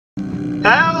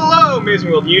Hello,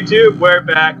 Amazing World YouTube. We're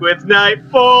back with Night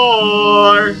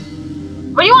 4.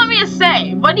 What do you want me to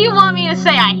say? What do you want me to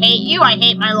say? I hate you. I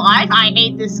hate my life. I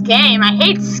hate this game. I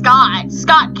hate Scott.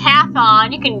 Scott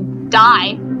Cathon. You can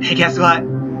die. Hey, guess what?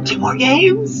 2 more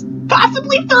games?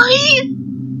 Possibly 3?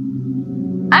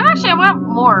 I want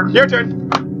more. Your turn.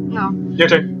 No. Your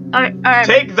turn. Alright.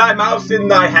 Take thy mouse in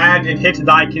thy hand and hit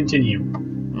thy continue.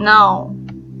 No.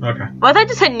 Okay. What if I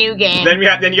just hit new game? Then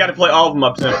you got to play all of them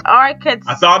up to. Alright, kids.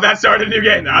 I thought that started a new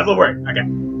game. That'll work. Okay.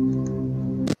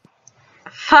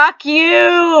 Fuck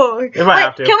you! If I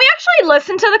have to. Can we actually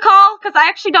listen to the call? Because I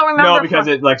actually don't remember. No, because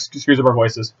it like screws up our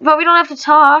voices. But we don't have to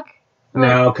talk.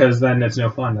 No, because then it's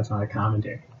no fun. That's not a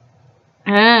commentary.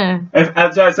 Mm.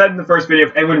 As I said in the first video,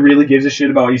 if anyone really gives a shit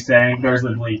about what he's saying, there's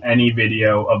literally any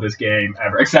video of this game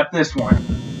ever, except this one.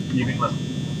 You can listen.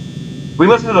 We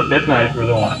listened to the 5th night if you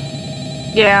really want.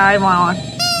 Yeah, I want one.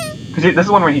 Because this is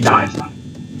the one where he dies.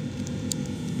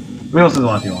 We listen to the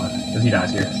one if you want, because he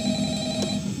dies here.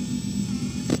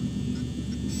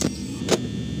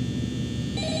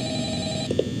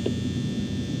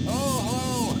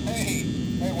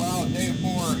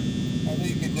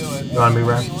 You want to move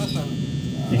around?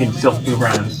 You can still move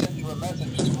around.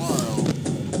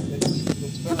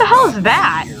 What the hell is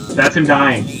that? That's him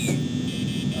dying.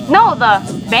 No, the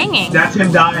banging. That's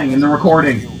him dying in the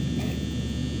recording.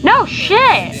 No shit.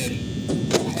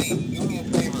 Hey, do me a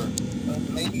favor.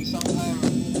 Maybe sometime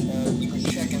you can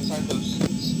check inside those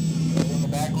seats in the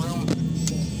back room.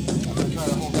 I'm gonna try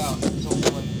to hold out until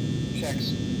someone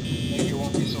checks. Maybe it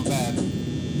won't be so bad.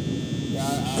 Yeah,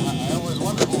 I always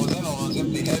wondered what was in all those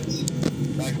empty heads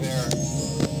back there.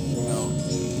 You know.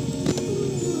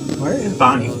 Where is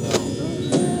Bonnie?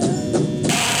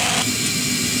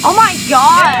 Oh my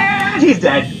god! Yeah, he's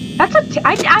dead. That's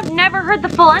I've never heard the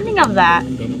full ending of that.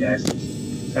 Guys,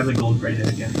 sadly, Golden Freddy did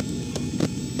it again.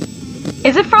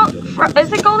 Is it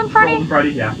is it Golden Freddy? Golden Freddy,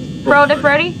 yeah. Frodo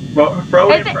Freddy?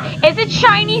 Is it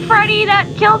Shiny Freddy that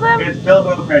kills him? It's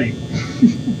Bilbo Freddy.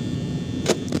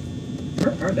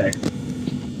 Where are they?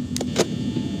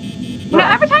 You know,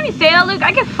 every time you say that, Luke,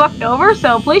 I get fucked over,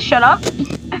 so please shut up.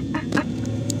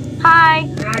 Hi.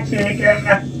 Okay,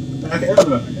 let's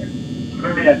go there.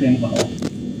 Maybe at the end of the hall.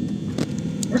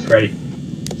 Where's Freddy?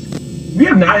 We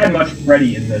have not had much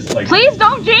Freddy in this, like... Please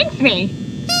don't jinx me!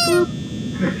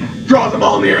 Draw them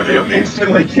all near, they'll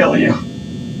instantly kill you.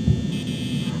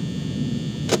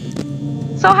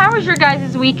 So how was your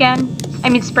guys' weekend? I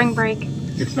mean spring break.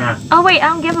 It's not. Oh wait, I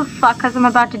don't give a fuck because I'm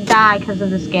about to die because of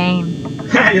this game.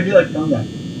 You'll be like, Thomas.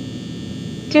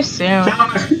 Too soon.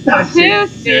 Thomas, not Too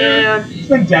soon. It's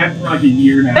been dead for like a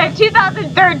year now. It's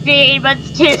 2013, but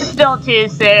it's still too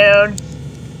soon.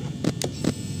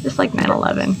 Just like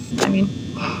 9/11. I mean.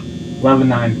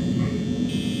 11/9.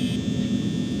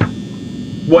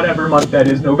 Whatever month that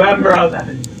is, November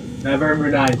 11th.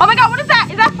 November 9th. Oh my god, what is that?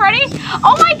 Is that Freddy?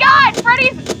 Oh my god,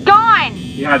 Freddy's gone!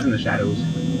 He hides in the shadows.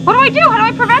 What do I do? How do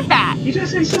I prevent that? He's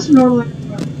just normal.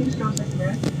 He just goes like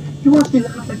that. He wants to be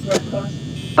laugh like the rest of us.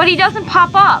 But he doesn't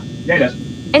pop up. Yeah, he does.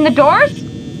 In the doors?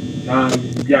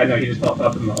 Yeah, no, he just popped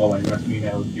up in the hallway. That's me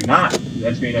now. Do not.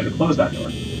 That's me now to close that door.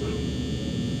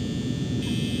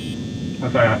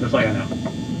 That's like I know.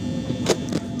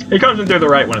 He comes in through the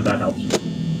right one if that helps.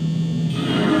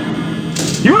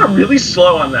 You are really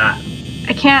slow on that.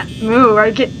 I can't move.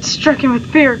 I get stricken with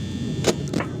fear.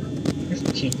 There's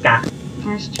Chica.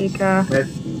 There's Chica. That's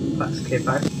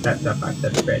K5. That's F5.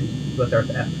 That's Freddy. Let's start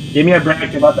with the F. Give me a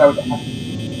break about that with the F.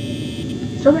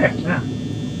 Still there. Yeah.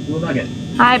 Little nugget.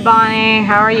 Hi, Bonnie.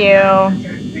 How are you?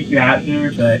 Freak you out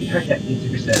here, but you're at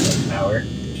 80% of power.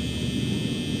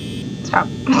 Stop.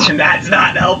 And that's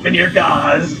not helping your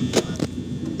cause.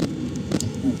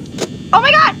 Oh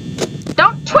my god!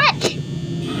 Don't twitch!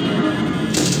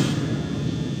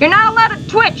 You're not allowed to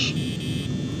twitch!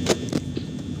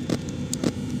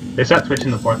 They start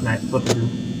twitching the 4th night. What to do?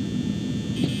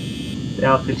 They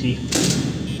all twitchy.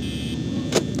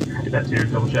 I did that too.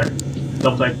 Double check.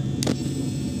 Double check.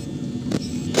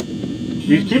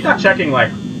 You keep not checking,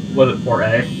 like, was it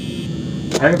 4A?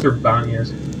 I think it's where Bonnie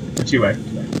is. Or 2A.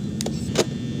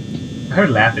 I heard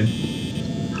laughing.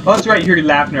 Oh, that's right. You heard you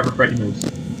laughing whenever Freddy moves.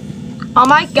 Oh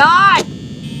my god! I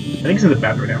think he's in the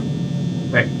bathroom now.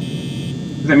 Wait.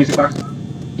 Is that music box?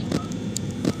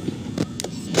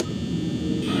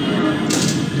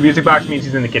 The music box means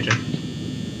he's in the kitchen.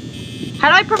 How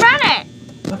do I prevent it?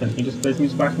 Nothing. He just plays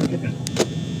music box in the kitchen.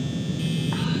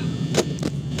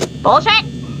 Bullshit!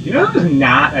 You know who's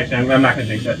not? Actually, I'm not gonna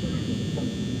jinx it.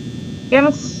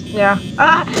 Yeah.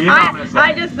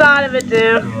 I just thought of it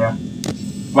too. Yeah.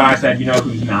 When I said, you know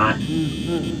who's not.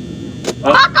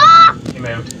 Oh, fuck off! he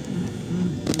moved.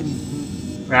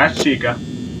 That's Chica.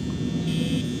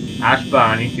 That's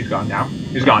Bonnie. He's gone now.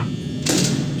 He's gone.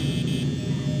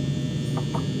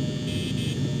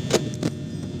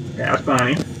 Okay, that's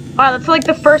Bonnie. Wow, that's like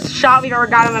the first shot we've ever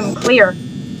gotten of him clear.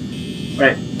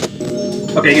 Right.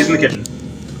 Okay, he's in the kitchen.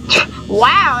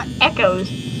 Wow, it echoes.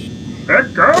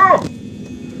 Echo!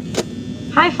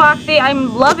 Hi, Foxy.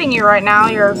 I'm loving you right now.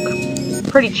 You're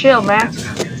pretty chill, man. That's what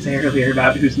I was gonna say earlier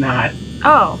about who's not.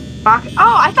 Oh, Foxy.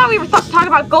 Oh, I thought we were talking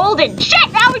about Golden.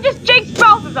 Shit, now we just jinxed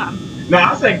both of them. No,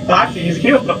 I was saying Foxy. He's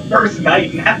healed the first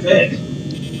night, and that's it.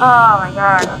 Oh my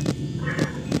god.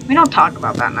 We don't talk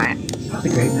about that night. That's a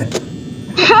great night.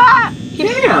 Keep-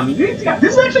 Damn, this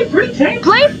is actually pretty tame.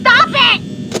 Please stop it!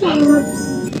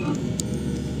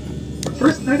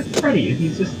 First night of Freddy, and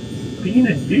he's just being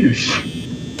a douche.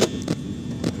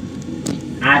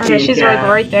 Okay, she's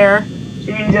right there.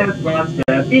 She just wants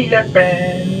to be a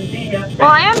friend, be a friend. Well,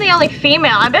 I am the only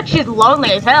female. I bet she's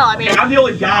lonely as hell. I mean, Okay, I'm the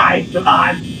only guy. Come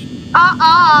on.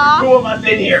 Two of us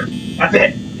in here. That's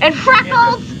it. And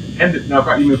Freckles!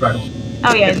 No, you move Freckles.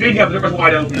 Oh, yeah. And speaking of, the door was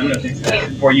wide open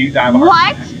before you dive on.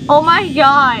 What? Oh my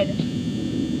god.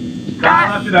 I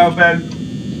left it open.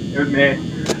 It was me.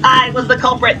 I was the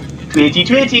culprit. Twitchy,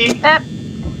 twitchy.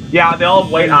 Yeah, they all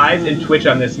have white eyes and twitch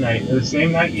on this night. The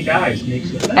same night he dies.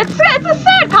 Makes it It's a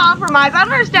sad compromise. I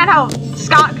don't understand how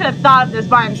Scott could have thought of this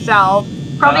by himself.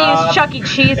 Probably used Chuck E.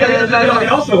 Cheese. They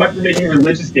also went for making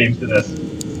religious games to this.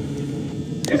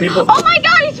 And people. Oh my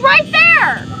god, he's right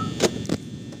there!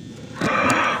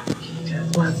 He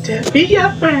just wants to be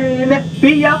a friend,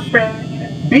 be a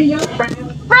friend, be a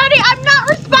friend. Freddy, I'm not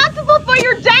responsible for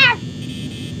your death!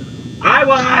 I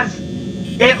was!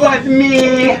 It was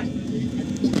me!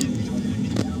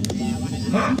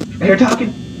 They're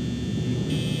talking.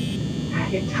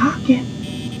 They're talking.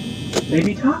 They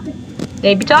be talking.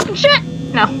 They be talking shit?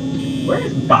 No.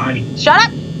 Where's Bonnie? Shut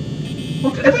up!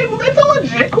 It's a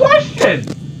legit question!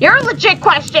 You're a legit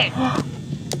question!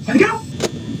 Let go!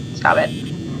 Stop it.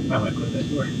 I might close that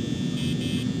door. I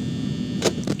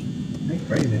think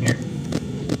Freddy's in here.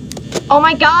 Oh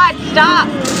my god, stop!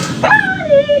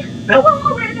 Bonnie! The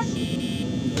walrus!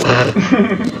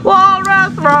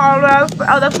 Walrus!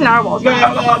 Oh, that's narwhals.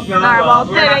 Narwhals. Narwhals.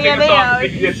 We're not singing a song. We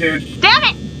can get sued. Damn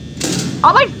it!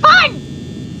 All my fun!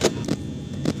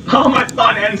 All my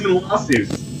fun ends in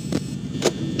lawsuits.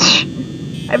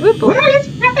 Where is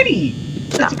Freddy?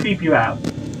 Just to creep you out.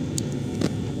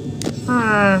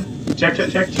 Check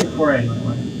 248.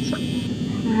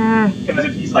 Because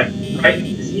if he's like, right,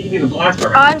 he can be the blind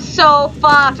spot right I'm so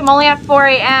fucked. I'm only at 4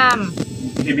 a.m.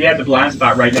 He could be at the blind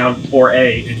spot right now,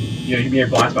 4A, and you know, he could be at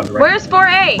blind spot right Where's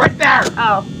 4A? Right there!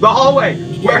 Oh. The hallway,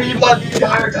 where he was the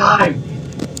entire time!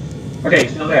 Okay,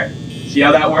 he's still there. See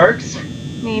how that works?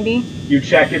 Maybe. You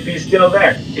check if he's still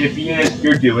there. If he is,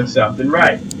 you're doing something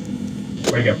right.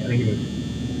 Where'd he go? I think he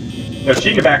moved. No,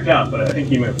 Chica backed up, but I think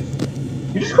he moved.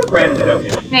 You just click right into it, don't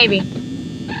you? Maybe.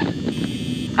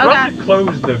 Oh, God.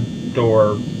 Close the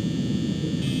door.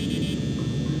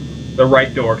 The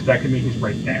right door, because that could mean he's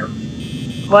right there.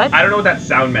 What? I don't know what that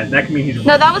sound meant. That could mean he's right.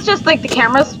 No, that was just like the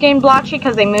cameras getting blotchy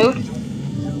because they moved.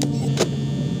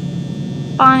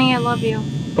 Bonnie, I love you.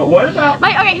 But what about...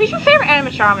 Okay, who's your favorite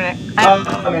animatronic?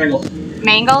 Mangle.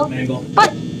 Mangle? Mangle.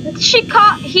 But she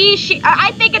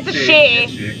I think it's a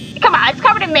she. Come on, it's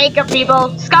covered in makeup,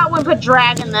 people. Scott wouldn't put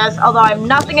drag in this, although I have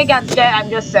nothing against it, I'm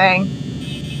just saying.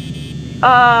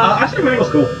 Actually,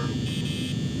 Mangle's cool.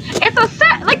 It's so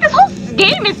sad. Like, this whole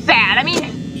game is sad. I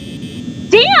mean,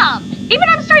 damn. Even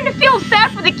I'm starting to feel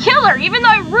sad for the killer, even though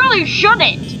I really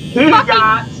shouldn't. He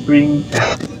got spring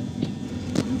taps.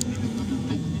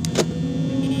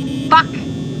 Fuck.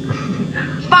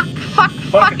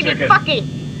 Fuckity.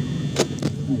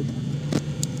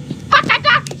 Fuck that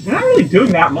duck! You're not really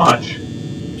doing that much.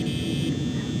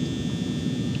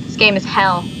 This game is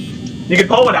hell. You could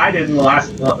pull what I did in the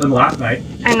last night.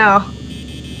 I know.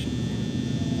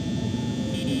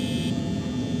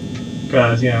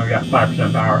 Because, you know, we got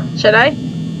 5% power. Should I?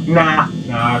 Nah,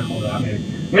 I'd close that maybe.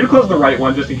 Maybe close the right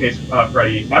one just in case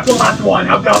Freddy. That's the last one.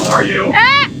 How dumb are you?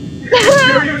 Do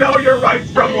you know your rights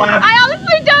from left? I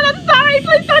honestly don't. I'm sorry.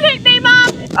 Please don't hit me,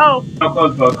 Mom. Oh. Don't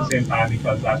close both at the same time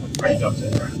because that's when Freddy jumps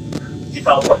in there. He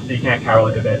teleports so you can't cower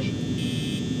like a bitch.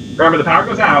 Remember, the power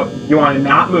goes out. You want to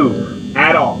not move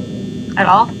at all. At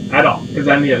all? At all. Because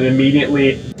then it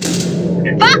immediately.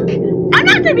 Fuck! I'm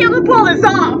not gonna be able to pull this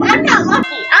off. I'm not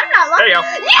lucky. There you go.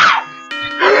 Yes!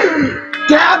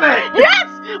 Damn it! Yes!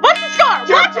 What's the score?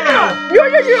 What's the score? I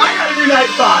gotta do night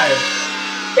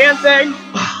 5. Dancing.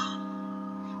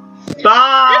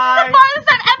 Bye. This is the farthest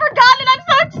I've ever gotten. I'm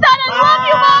so excited. I love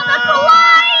you, Mom. That's a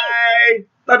lie.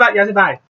 Bye. Bye. Yes, bye.